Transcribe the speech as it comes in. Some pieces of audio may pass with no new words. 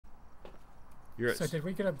So did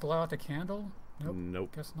we get a blow out the candle? Nope.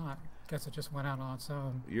 Nope. Guess not. Guess it just went out on its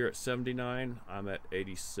own. You're at 79. I'm at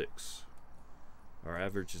 86. Our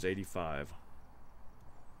average is 85.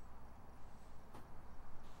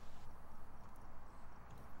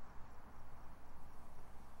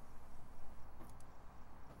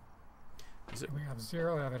 Is it We have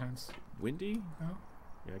zero evidence. windy? No.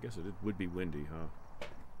 Yeah, I guess it would be windy, huh?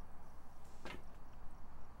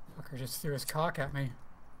 Fucker just threw his cock at me.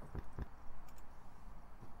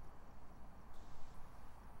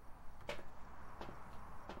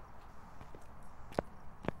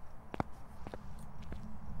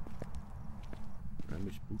 I'm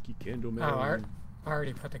a spooky candle man. Oh, I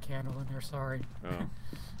already put the candle in there, sorry. Oh.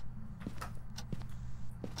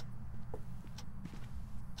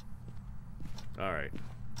 All right.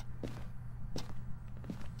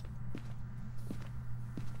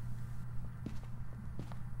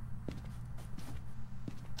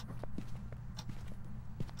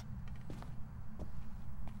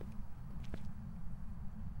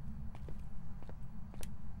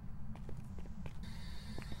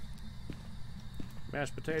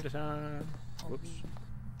 Mashed potato time. Whoops.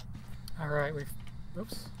 Alright,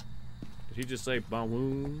 whoops. Did he just say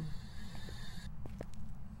bawoon?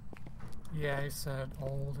 Yeah, he said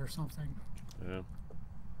old or something. Yeah.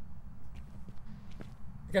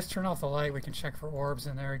 I guess turn off the light, we can check for orbs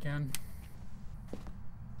in there again.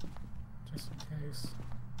 Just in case.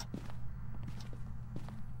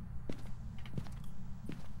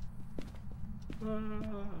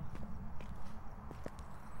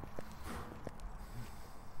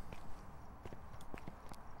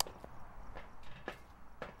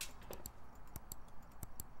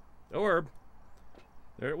 Orb.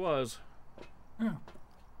 There it was. Oh.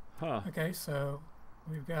 Huh. Okay, so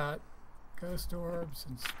we've got ghost orbs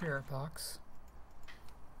and spirit box.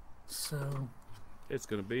 So It's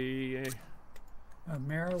gonna be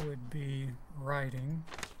Mara would be writing.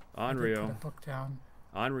 Onryo. Put a book down.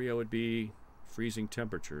 Onryo would be freezing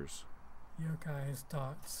temperatures. Yokai is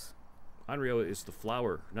dots. Onryo is the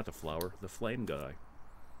flower, not the flower, the flame guy.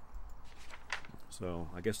 So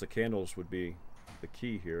I guess the candles would be the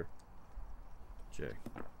key here. J.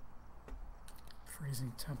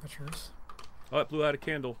 Freezing temperatures. Oh, it blew out a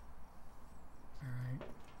candle. Alright.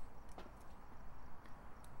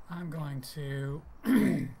 I'm going to,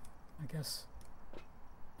 I guess,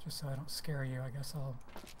 just so I don't scare you, I guess I'll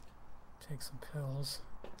take some pills.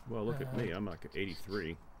 Well, look at me. I'm like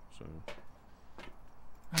 83. So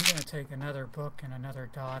I'm going to take another book and another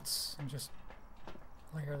dots and just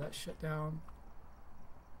layer that shit down.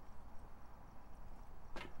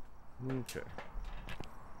 okay.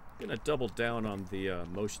 Gonna double down on the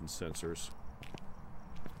motion sensors.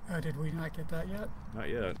 Oh, did we not get that yet? Not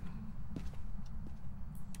yet.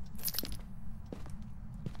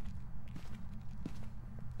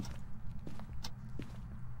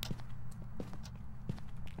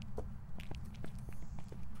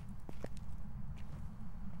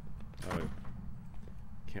 Oh,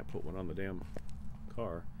 can't put one on the damn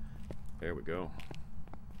car. There we go.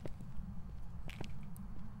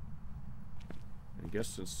 I guess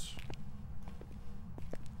since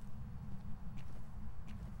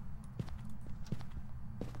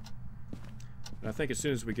I think as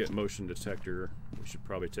soon as we get motion detector, we should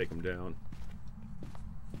probably take them down.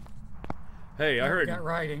 Hey, I heard. Got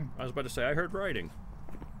writing. I was about to say I heard writing.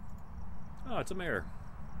 Oh, it's a mare.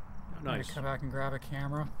 Oh, nice. Come back and grab a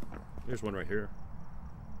camera. There's one right here.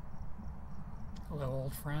 Hello,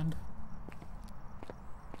 old friend.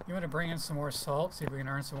 You want to bring in some more salt? See if we can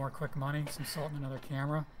earn some more quick money. Some salt and another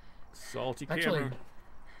camera. Salty Actually, camera.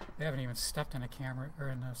 they haven't even stepped in a camera or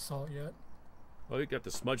in the salt yet. Well, you got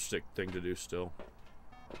the smudge stick thing to do still.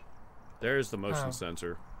 There's the motion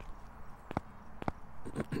sensor.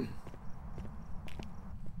 Alright,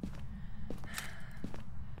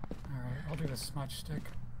 I'll do the smudge stick.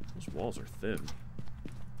 Those walls are thin.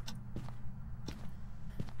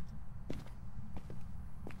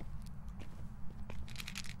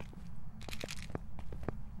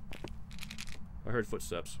 I heard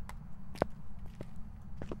footsteps.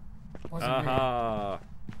 Wasn't Aha!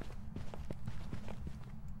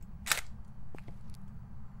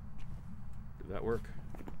 Did that work?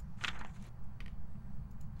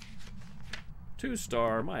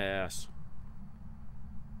 2-star, my ass.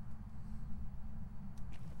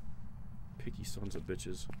 Picky sons of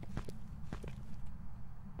bitches.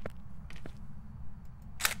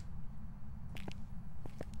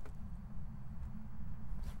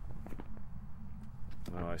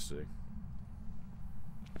 Oh, I see.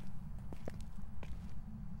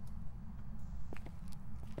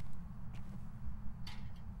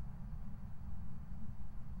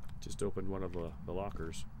 Just opened one of the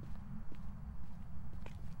lockers.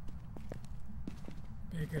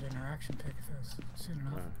 Be a good interaction pick if it was soon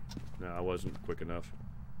enough. No, I wasn't quick enough.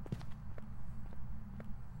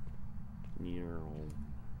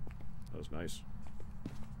 That was nice.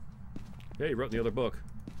 Hey, he wrote in the other book.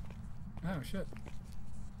 Oh, shit.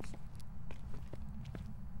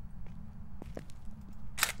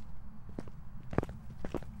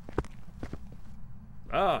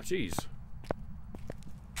 Ah, jeez.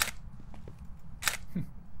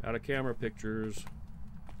 Out of camera pictures.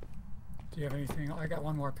 Do you have anything? I got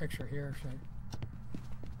one more picture here.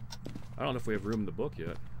 I don't know if we have room in the book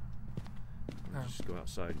yet. Let's Oh. just go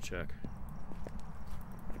outside and check.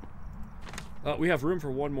 We have room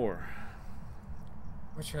for one more.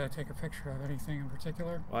 What should I take a picture of? Anything in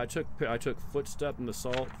particular? Well, I took footstep in the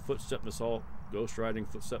salt, footstep in the salt, ghost riding,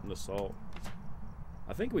 footstep in the salt.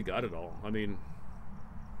 I think we got it all. I mean,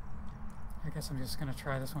 I guess I'm just going to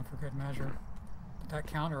try this one for good measure. Did that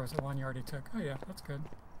count, or was it one you already took? Oh yeah, that's good.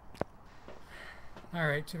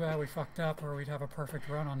 Alright, too bad we fucked up, or we'd have a perfect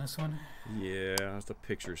run on this one. yeah, the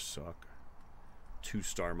pictures suck.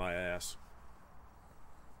 2-star my ass.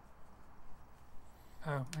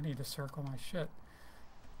 Oh, I need to circle my shit.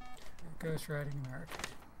 Ghost Riding America.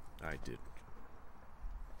 I did.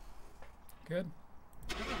 Good.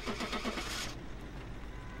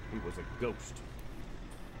 He was a ghost.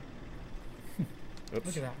 Oops.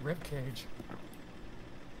 Look at that rib cage.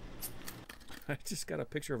 I just got a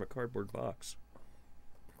picture of a cardboard box.